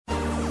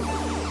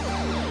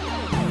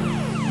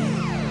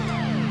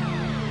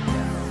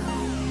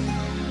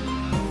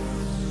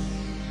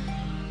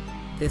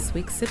This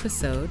week's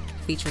episode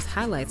features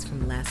highlights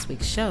from last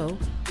week's show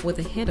with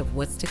a hint of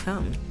what's to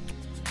come.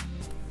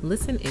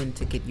 Listen in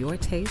to get your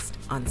taste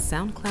on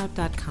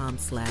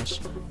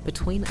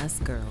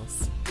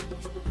soundcloud.com/BetweenUsGirls.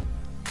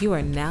 You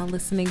are now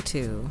listening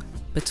to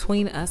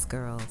Between Us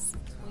Girls,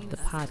 the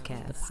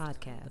podcast.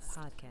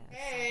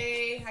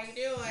 Hey, how you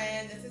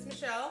doing? This is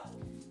Michelle,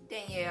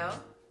 Danielle,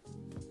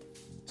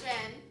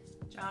 Jen,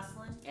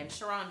 Jocelyn, and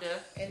Sharonda.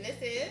 And this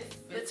is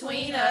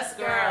Between Us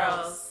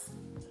Girls.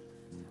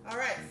 All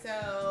right,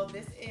 so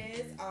this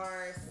is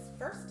our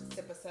first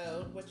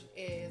episode, which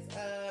is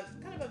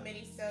kind of a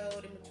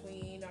mini-sode in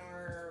between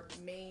our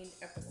main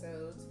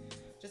episodes,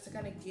 just to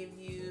kind of give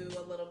you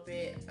a little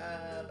bit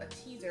of a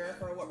teaser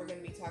for what we're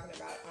going to be talking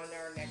about on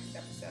our next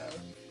episode.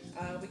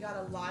 We got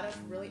a lot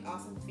of really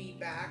awesome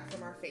feedback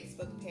from our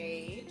Facebook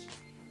page,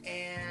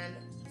 and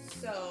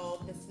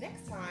so this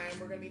next time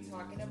we're going to be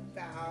talking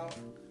about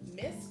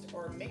missed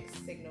or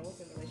mixed signals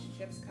in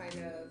relationships, kind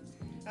of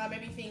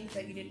maybe things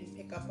that you didn't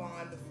pick up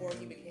on before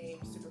you became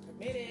super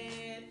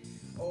committed,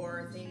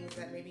 or things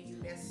that maybe you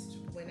missed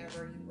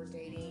whenever you were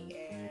dating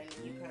and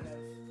you kind of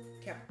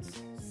kept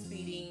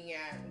speeding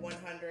at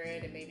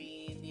 100 and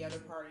maybe the other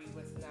party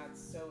was not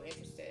so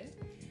interested.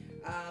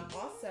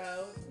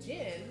 Also,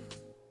 Jen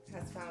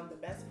has found the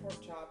best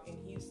pork chop in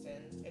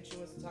Houston, and she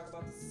wants to talk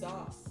about the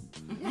sauce.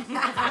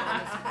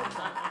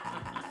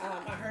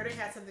 I heard it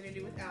had something to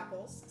do with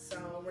apples,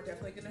 so we're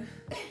definitely going to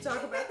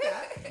talk about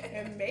that,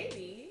 and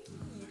maybe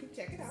you can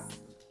check it out.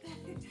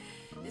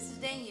 This is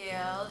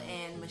Danielle,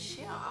 and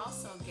Michelle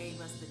also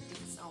gave us the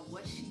deets on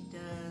what she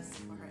does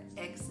for her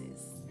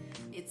exes.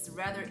 It's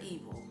rather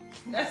evil,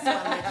 so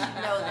I'll let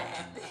you know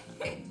that.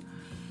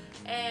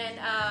 And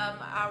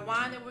our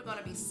wine that we're going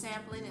to be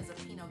sampling is a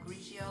Pinot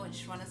Grigio, and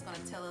Sharonda's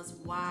going to tell us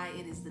why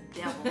it is the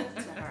devil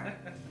to her.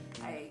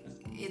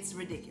 It's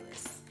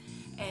ridiculous.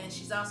 And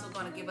she's also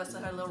going to give us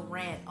her little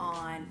rant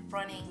on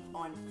fronting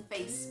on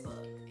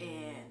Facebook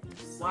and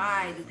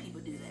why do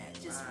people do that?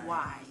 Just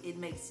why? It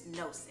makes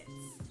no sense.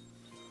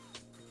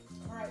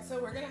 All right, so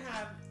we're going to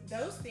have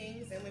those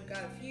things, and we've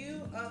got a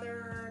few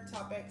other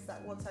topics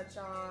that we'll touch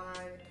on,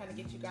 kind of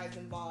get you guys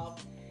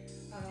involved.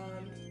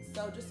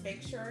 So just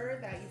make sure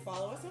that you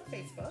follow us on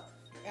Facebook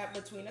at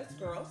Between Us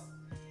Girls.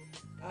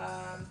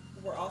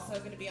 We're also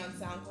going to be on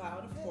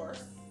SoundCloud, of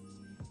course.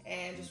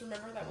 And just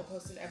remember that we'll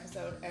post an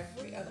episode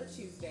every other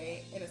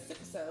Tuesday in a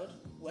sip-episode,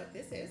 what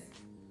this is,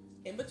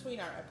 in between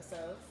our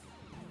episodes.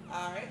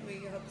 All right,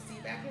 we hope to see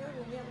you back here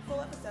when we have a full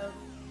episode.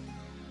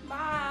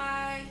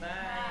 Bye.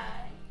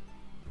 Bye.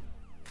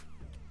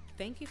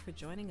 Thank you for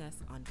joining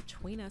us on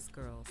Between Us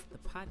Girls, the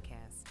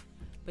podcast.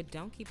 But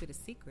don't keep it a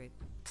secret.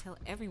 Tell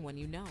everyone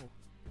you know.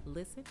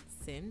 Listen,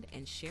 send,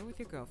 and share with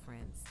your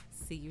girlfriends.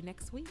 See you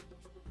next week.